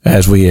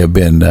as we have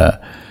been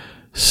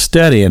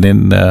studying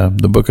in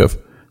the book of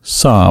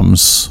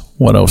Psalms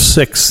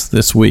 106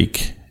 this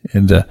week.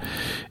 And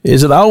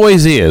as it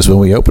always is when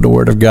we open the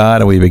Word of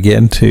God and we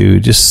begin to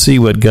just see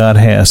what God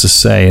has to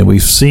say. And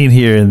we've seen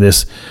here in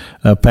this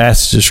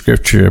passage of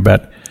Scripture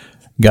about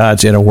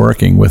God's inner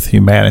working with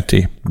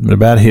humanity,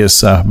 about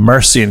His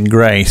mercy and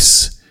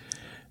grace.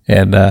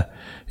 And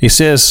He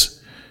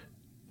says,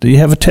 do you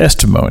have a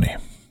testimony?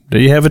 Do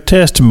you have a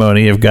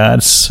testimony of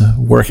God's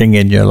working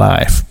in your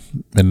life?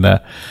 And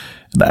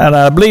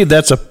I believe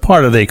that's a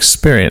part of the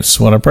experience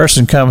when a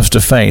person comes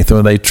to faith,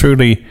 when they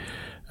truly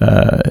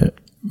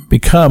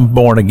become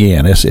born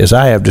again, as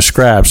I have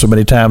described so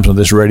many times on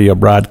this radio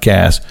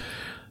broadcast,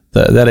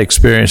 that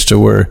experience to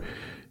where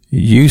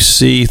you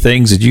see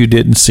things that you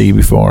didn't see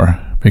before,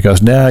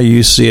 because now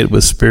you see it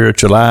with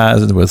spiritual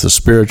eyes and with a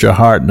spiritual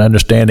heart and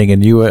understanding,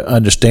 and you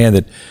understand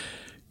that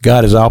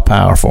God is all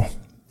powerful.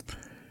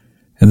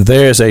 And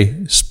there is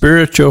a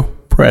spiritual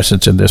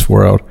presence in this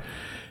world,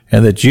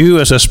 and that you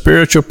as a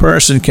spiritual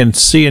person can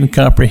see and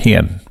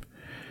comprehend.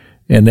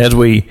 And as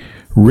we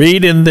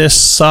read in this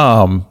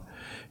psalm,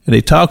 and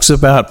he talks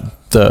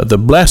about the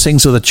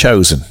blessings of the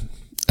chosen,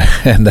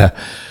 and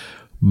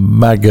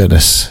my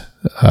goodness,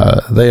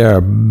 they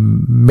are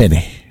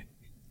many.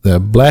 The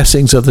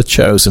blessings of the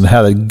chosen,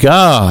 how that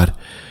God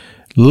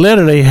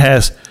literally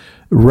has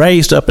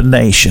raised up a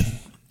nation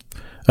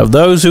of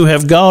those who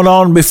have gone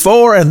on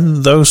before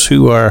and those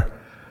who are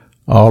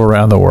all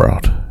around the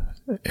world.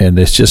 And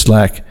it's just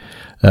like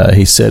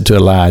he said to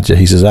Elijah,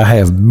 he says, I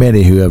have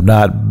many who have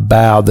not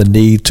bowed the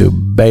knee to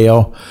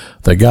Baal,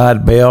 the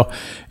god Baal.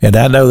 And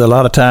I know that a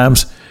lot of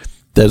times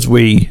as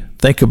we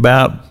think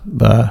about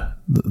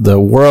the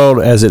world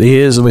as it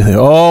is, and we think,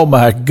 oh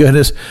my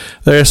goodness,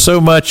 there's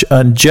so much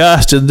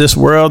unjust in this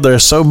world,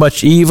 there's so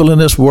much evil in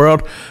this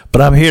world.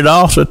 But I'm here to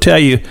also tell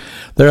you,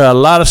 there are a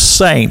lot of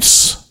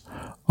saints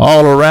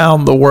all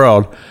around the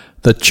world.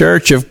 The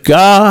church of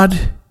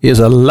God is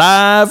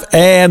alive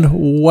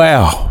and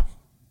well,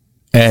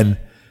 and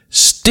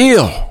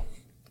still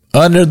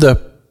under the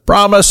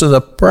promise and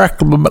the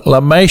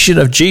proclamation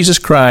of Jesus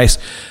Christ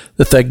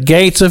that the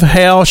gates of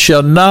hell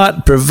shall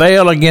not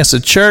prevail against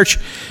the church.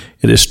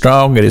 It is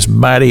strong, it is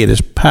mighty, it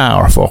is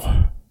powerful.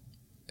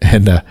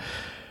 And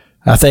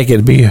I think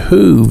it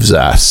behooves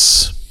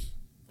us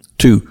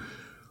to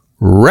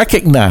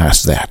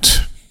recognize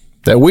that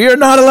we are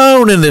not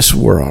alone in this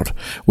world.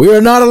 We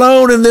are not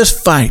alone in this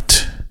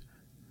fight.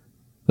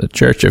 The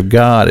church of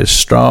God is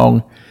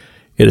strong,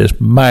 it is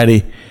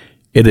mighty,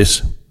 it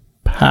is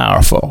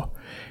powerful.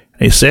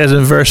 He says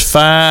in verse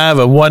 5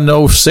 of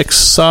 106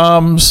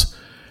 Psalms,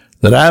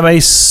 that I may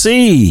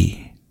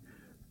see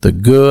the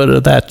good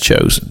of that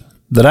chosen,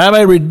 that I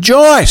may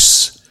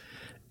rejoice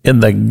in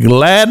the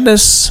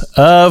gladness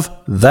of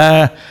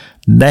thy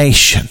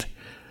nation.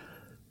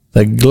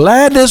 The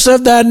gladness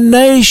of thy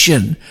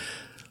nation,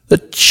 the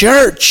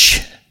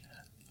church,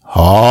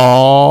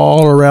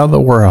 all around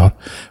the world,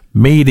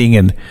 meeting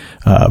in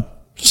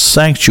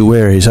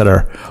sanctuaries that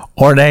are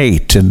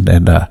ornate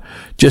and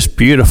just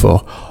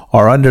beautiful,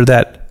 or under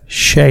that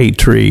shade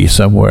tree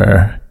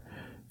somewhere,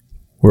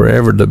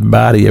 wherever the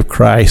body of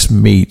Christ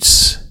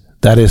meets.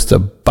 That is the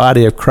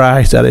body of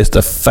Christ. That is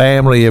the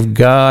family of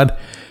God.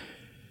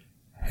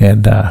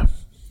 And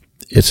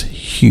it's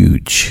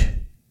huge.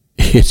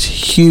 It's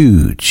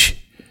huge.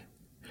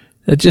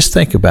 Now just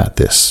think about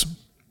this.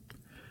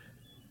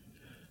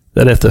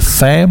 That if the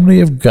family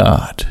of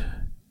God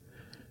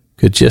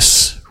could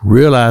just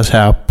realize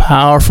how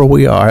powerful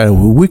we are,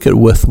 and we could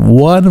with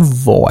one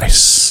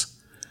voice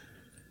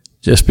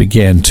just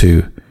begin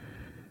to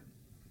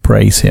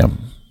praise Him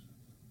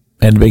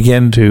and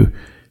begin to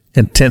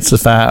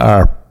intensify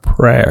our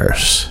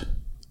prayers.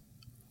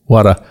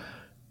 What an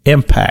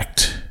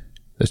impact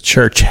the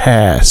church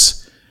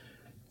has,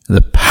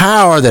 the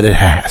power that it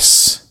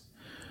has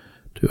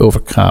to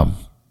overcome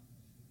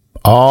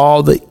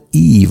all the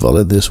evil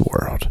in this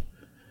world.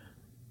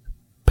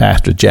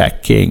 Pastor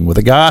Jack King with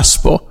the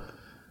gospel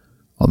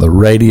on the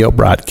radio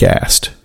broadcast.